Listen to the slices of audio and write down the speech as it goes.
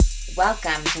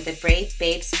Welcome to the Brave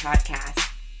Babes podcast.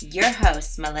 Your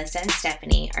hosts, Melissa and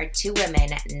Stephanie, are two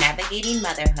women navigating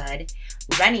motherhood,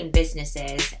 running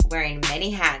businesses, wearing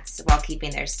many hats while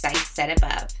keeping their sights set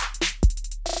above.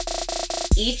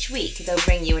 Each week, they'll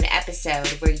bring you an episode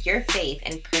where your faith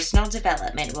and personal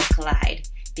development will collide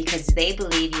because they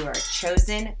believe you are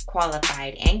chosen,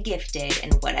 qualified, and gifted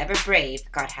in whatever brave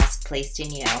God has placed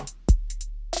in you.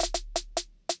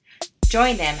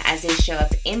 Join them as they show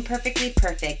up imperfectly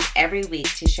perfect every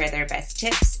week to share their best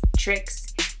tips,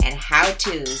 tricks, and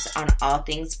how-tos on all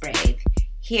things brave.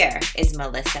 Here is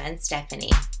Melissa and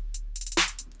Stephanie.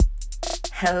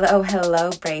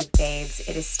 Hello, Brave Babes.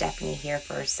 It is Stephanie here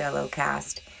for a solo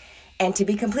cast. And to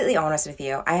be completely honest with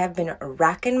you, I have been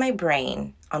racking my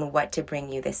brain on what to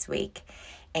bring you this week.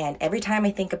 And every time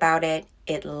I think about it,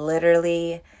 it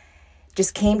literally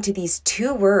just came to these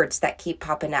two words that keep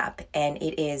popping up, and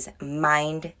it is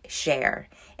mind share.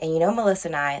 And you know, Melissa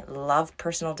and I love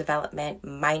personal development,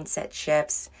 mindset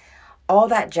shifts, all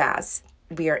that jazz.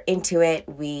 We are into it.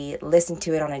 We listen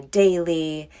to it on a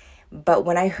daily. But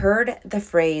when I heard the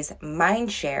phrase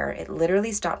mind share, it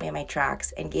literally stopped me in my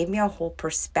tracks and gave me a whole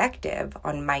perspective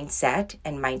on mindset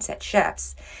and mindset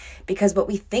shifts. Because what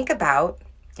we think about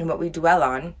and what we dwell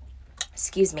on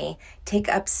take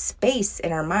up space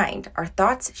in our mind. Our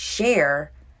thoughts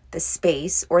share the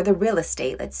space or the real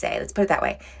estate, let's put it that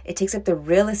way. It takes up the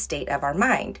real estate of our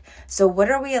mind. So what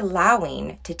are we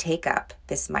allowing to take up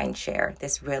this mind share,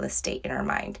 this real estate in our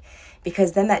mind?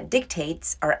 Because then that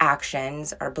dictates our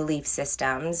actions, our belief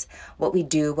systems, what we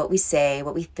do, what we say,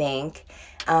 what we think,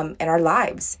 and our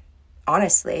lives,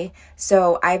 honestly.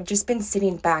 So I've just been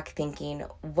sitting back thinking,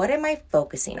 what am I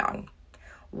focusing on?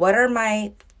 What are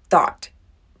my thoughts?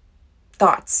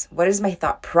 What is my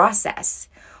thought process?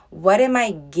 What am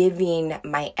I giving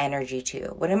my energy to?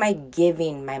 What am I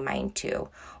giving my mind to?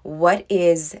 What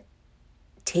is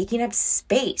taking up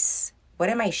space? What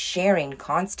am I sharing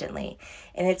constantly?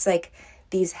 And it's like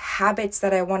these habits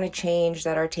that I want to change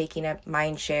that are taking up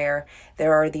mind share.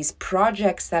 There are these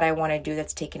projects that I want to do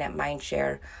that's taking up mind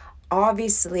share.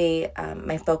 Obviously,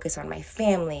 my focus on my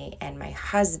family and my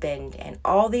husband and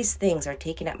all these things are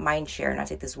taking up mind share. And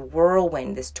it's like this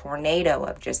whirlwind, this tornado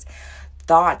of just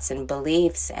thoughts and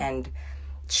beliefs and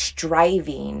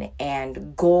striving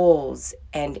and goals,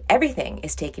 and everything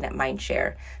is taking up mind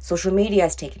share. Social media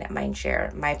is taking up mind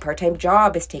share. My part-time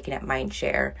job is taking up mind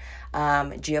share.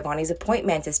 Giovanni's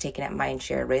appointments is taking up mind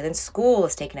share. Raylan's school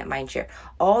is taking up mind share.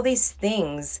 All these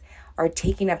things are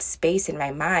taking up space in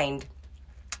my mind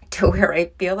to where I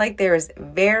feel like there is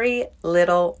very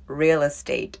little real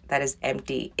estate that is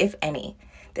empty, if any.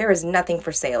 There is nothing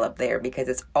for sale up there because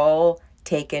it's all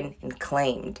taken and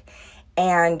claimed.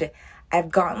 And I've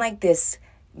gotten like this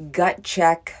gut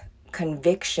check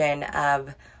conviction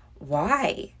of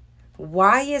why?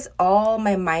 Why is all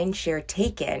my mind share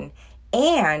taken?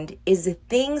 And is the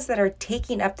things that are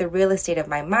taking up the real estate of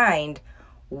my mind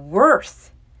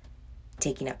worth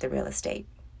taking up the real estate?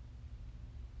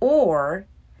 Or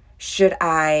should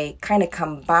I kind of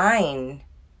combine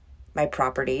my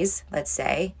properties, let's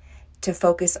say, to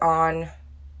focus on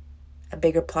a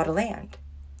bigger plot of land?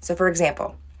 So for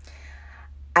example,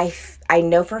 I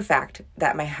know for a fact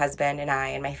that my husband and I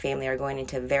and my family are going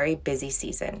into a very busy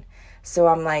season. So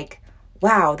I'm like,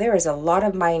 wow, there is a lot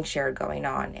of mind share going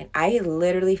on. And I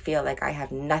literally feel like I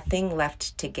have nothing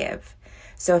left to give.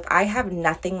 So if I have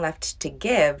nothing left to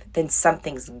give, then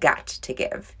something's got to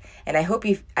give. And I hope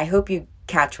you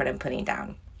catch what I'm putting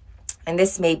down. And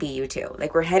this may be you too.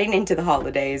 Like, we're heading into the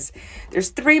holidays. There's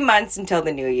 3 months until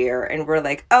the new year. And we're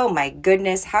like, oh my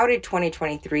goodness, how did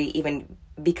 2023 even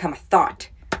become a thought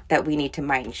that we need to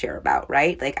mind share about,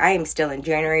 right? Like, I am still in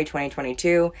January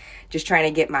 2022, just trying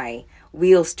to get my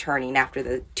wheels turning after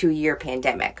the 2-year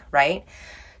pandemic, right?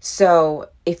 So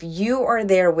if you are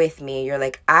there with me, you're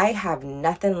like, I have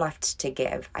nothing left to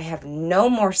give. I have no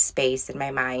more space in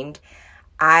my mind.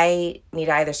 I need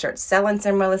to either start selling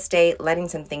some real estate, letting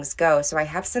some things go, so I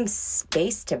have some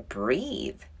space to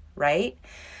breathe, right?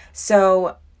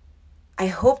 So I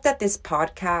hope that this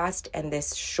podcast and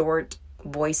this short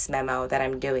voice memo that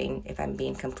I'm doing, if I'm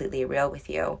being completely real with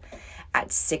you, at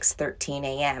 6:13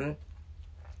 a.m.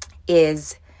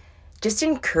 is just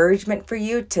encouragement for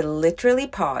you to literally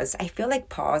pause. I feel like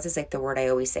pause is like the word I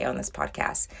always say on this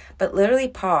podcast, but literally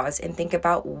pause and think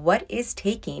about what is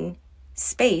taking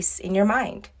space in your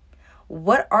mind.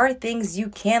 What are things you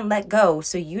can let go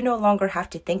so you no longer have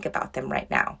to think about them right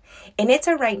now? And it's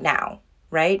a right now,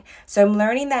 right? So I'm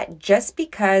learning that just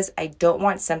because I don't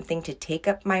want something to take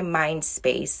up my mind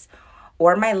space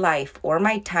or my life or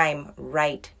my time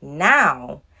right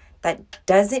now, that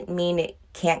doesn't mean it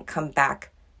can't come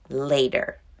back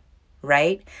later,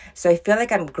 right? So I feel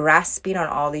like I'm grasping on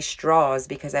all these straws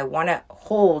because I want to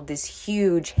hold this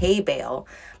huge hay bale.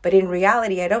 But in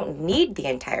reality, I don't need the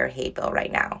entire hay bale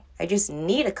right now. I just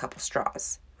need a couple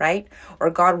straws, right? Or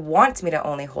God wants me to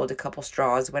only hold a couple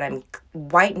straws when I'm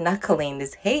white knuckling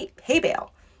this hay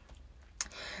bale.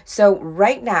 So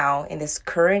right now, in this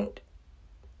current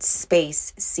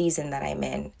season that I'm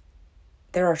in,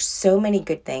 there are so many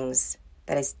good things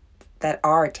that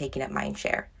are taking up mind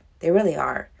share. They really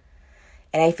are.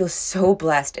 And I feel so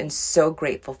blessed and so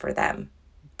grateful for them.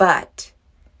 But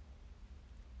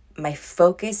my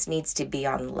focus needs to be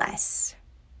on less.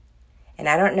 And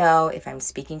I don't know if I'm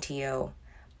speaking to you,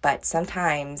 but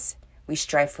sometimes we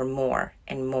strive for more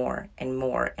and more and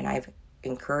more. And I've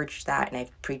encouraged that and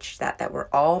I've preached that we're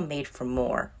all made for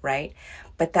more, right?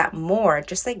 But that more,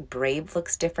 just like brave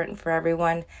looks different for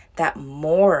everyone, that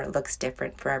more looks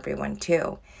different for everyone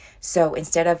too. So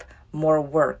instead of more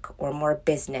work or more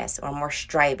business or more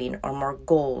striving or more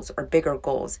goals or bigger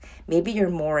goals, maybe your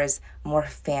more is more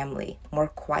family, more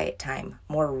quiet time,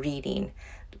 more reading,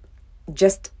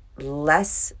 just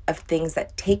less of things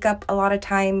that take up a lot of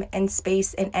time and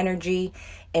space and energy,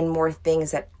 and more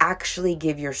things that actually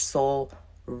give your soul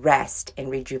rest and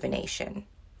rejuvenation,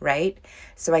 right?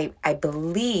 So I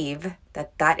believe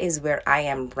that is where I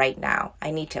am right now.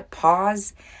 I need to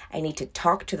pause. I need to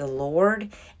talk to the Lord,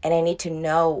 and I need to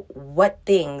know what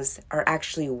things are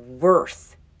actually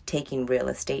worth taking real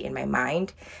estate in my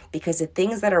mind, because the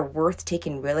things that are worth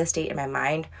taking real estate in my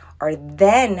mind are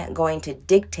then going to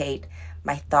dictate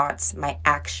my thoughts, my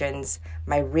actions,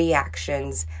 my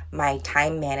reactions, my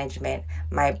time management,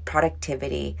 my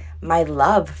productivity, my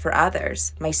love for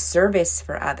others, my service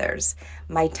for others,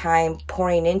 my time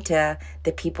pouring into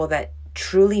the people that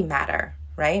truly matter,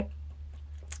 right?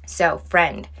 So,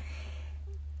 friend,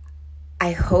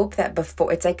 I hope that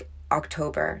before, it's like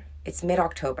October, it's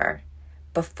mid-October,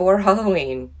 before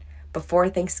Halloween, before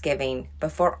Thanksgiving,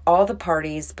 before all the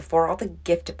parties, before all the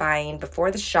gift buying, before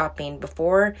the shopping,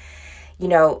 before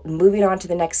moving on to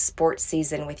the next sports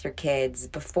season with your kids,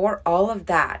 before all of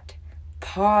that,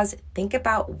 pause, think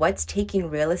about what's taking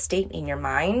real estate in your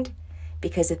mind,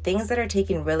 because the things that are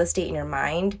taking real estate in your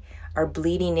mind are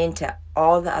bleeding into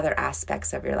all the other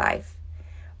aspects of your life.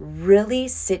 Really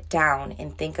sit down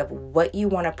and think of what you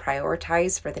want to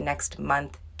prioritize for the next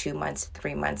month, 2 months,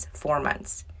 3 months, 4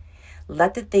 months.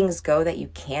 Let the things go that you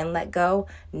can let go,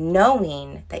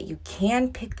 knowing that you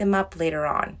can pick them up later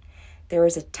on. There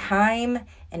is a time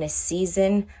and a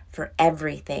season for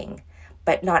everything,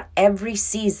 but not every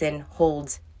season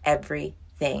holds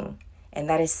everything. And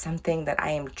that is something that I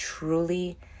am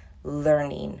truly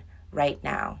learning right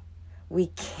now. We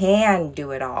can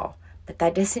do it all, but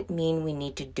that doesn't mean we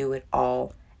need to do it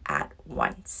all at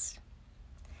once.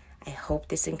 I hope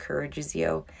this encourages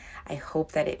you. I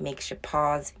hope that it makes you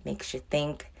pause, makes you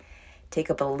think. Take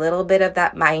up a little bit of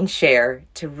that mind share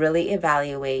to really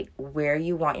evaluate where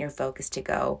you want your focus to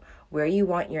go, where you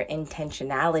want your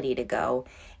intentionality to go,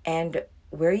 and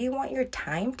where you want your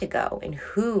time to go and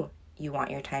who you want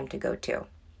your time to go to.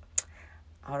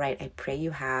 All right, I pray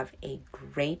you have a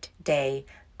great day,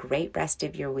 great rest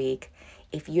of your week.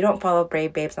 If you don't follow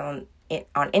Brave Babes on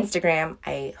Instagram,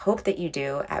 I hope that you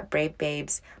do at Brave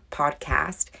Babes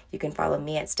Podcast. You can follow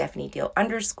me at Stephanie Deal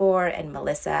 _ and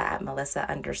Melissa at Melissa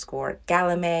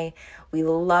 _Galame. We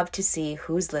love to see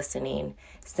who's listening.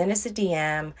 Send us a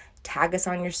DM, tag us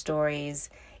on your stories.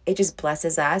 It just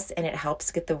blesses us and it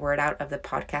helps get the word out of the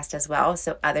podcast as well,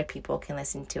 so other people can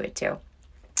listen to it too.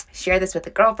 Share this with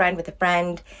a girlfriend, with a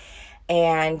friend,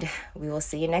 and we will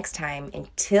see you next time.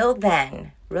 Until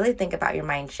then, really think about your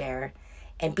mind share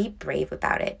and be brave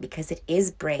about it, because it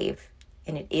is brave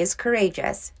and it is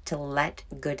courageous to let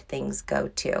good things go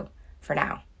too for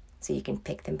now, so you can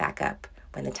pick them back up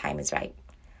when the time is right.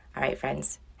 All right,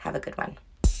 friends, have a good one.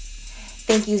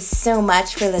 Thank you so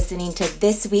much for listening to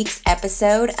this week's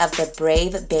episode of the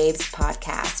Brave Babes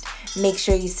Podcast. Make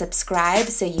sure you subscribe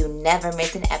so you never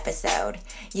miss an episode.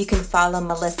 You can follow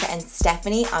Melissa and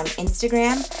Stephanie on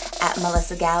Instagram at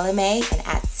Melissa Galame and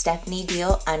at Stephanie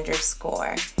Deal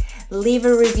 _. Leave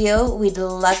a review. We'd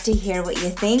love to hear what you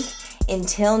think.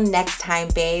 Until next time,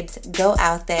 babes, go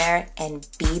out there and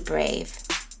be brave.